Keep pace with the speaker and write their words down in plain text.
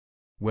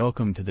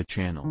Welcome to the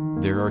channel.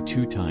 There are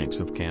two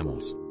types of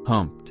camels,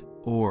 humped,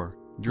 or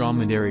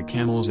dromedary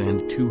camels,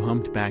 and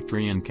two-humped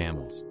Bactrian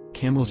camels.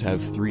 Camels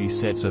have 3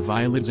 sets of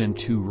eyelids and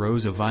 2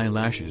 rows of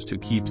eyelashes to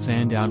keep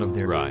sand out of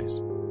their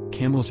eyes.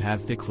 Camels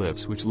have thick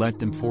lips which let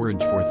them forage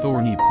for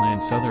thorny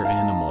plants other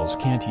animals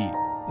can't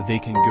eat. They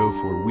can go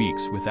for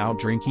weeks without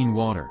drinking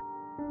water.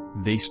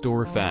 They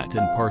store fat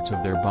in parts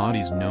of their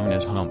bodies known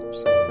as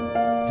humps.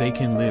 They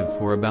can live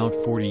for about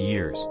 40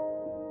 years.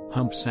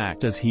 Humps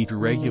act as heat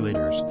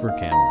regulators for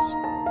camels.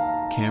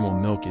 Camel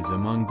milk is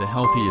among the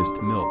healthiest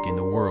milk in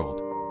the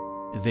world.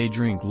 They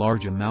drink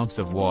large amounts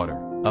of water,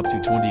 up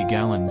to 20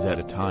 gallons at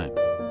a time.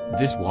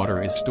 This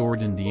water is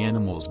stored in the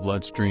animal's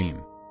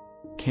bloodstream.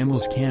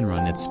 Camels can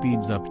run at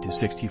speeds up to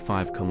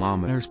 65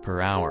 kilometers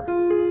per hour.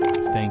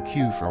 Thank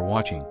you for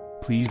watching.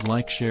 Please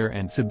like, share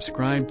and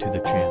subscribe to the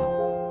channel.